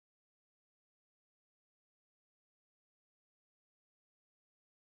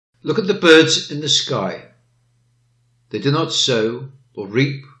Look at the birds in the sky. They do not sow or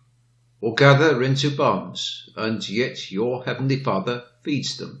reap or gather into barns, and yet your heavenly Father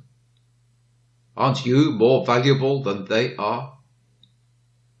feeds them. Aren't you more valuable than they are?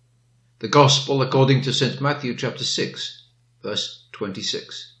 The Gospel according to St. Matthew chapter 6, verse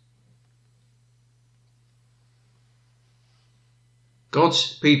 26.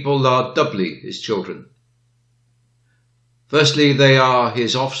 God's people are doubly his children. Firstly, they are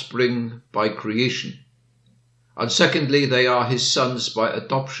his offspring by creation, and secondly, they are his sons by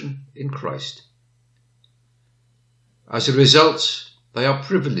adoption in Christ. As a result, they are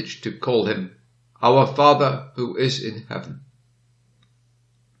privileged to call him our Father who is in heaven.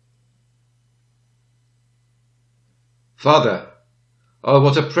 Father, oh,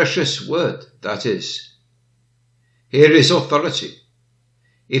 what a precious word that is. Here is authority.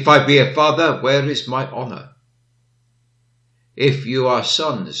 If I be a father, where is my honour? If you are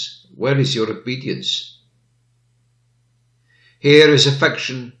sons, where is your obedience? Here is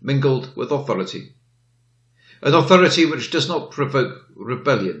affection mingled with authority, an authority which does not provoke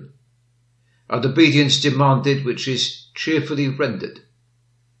rebellion, and obedience demanded which is cheerfully rendered,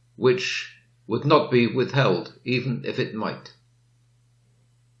 which would not be withheld even if it might.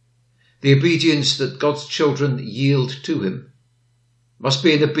 The obedience that God's children yield to him must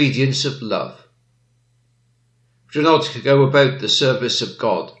be an obedience of love. Do not go about the service of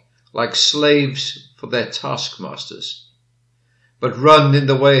God like slaves for their taskmasters, but run in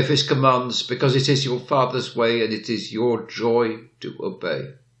the way of his commands, because it is your Father's way and it is your joy to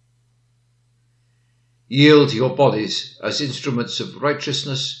obey. Yield your bodies as instruments of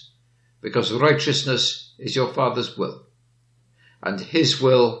righteousness, because righteousness is your Father's will, and his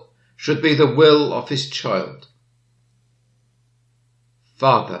will should be the will of his child.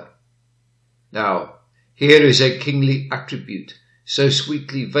 Father. Now, here is a kingly attribute so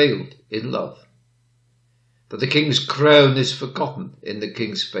sweetly veiled in love, that the king's crown is forgotten in the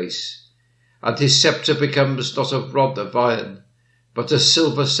king's face, and his sceptre becomes not a rod of iron, but a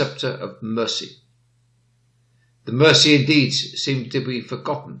silver sceptre of mercy. The mercy and deeds seem to be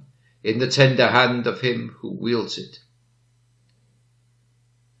forgotten in the tender hand of him who wields it.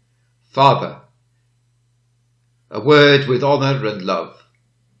 Father, a word with honour and love.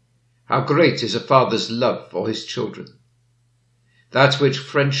 How great is a father's love for his children! That which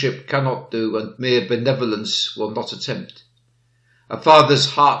friendship cannot do and mere benevolence will not attempt, a father's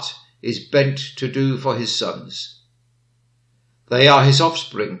heart is bent to do for his sons. They are his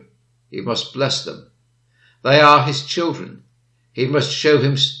offspring, he must bless them. They are his children, he must show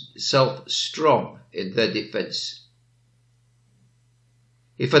himself strong in their defence.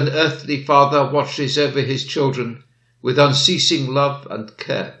 If an earthly father watches over his children with unceasing love and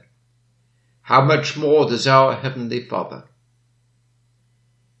care, how much more does our heavenly Father?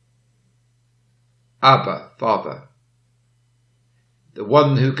 Abba, Father. The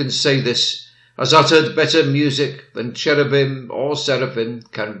one who can say this has uttered better music than cherubim or seraphim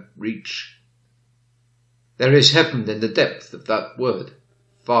can reach. There is heaven in the depth of that word,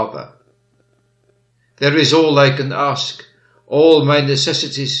 Father. There is all I can ask, all my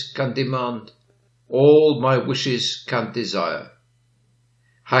necessities can demand, all my wishes can desire.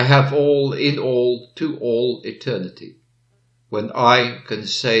 I have all in all to all eternity, when I can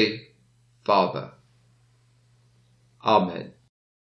say, Father. Amen.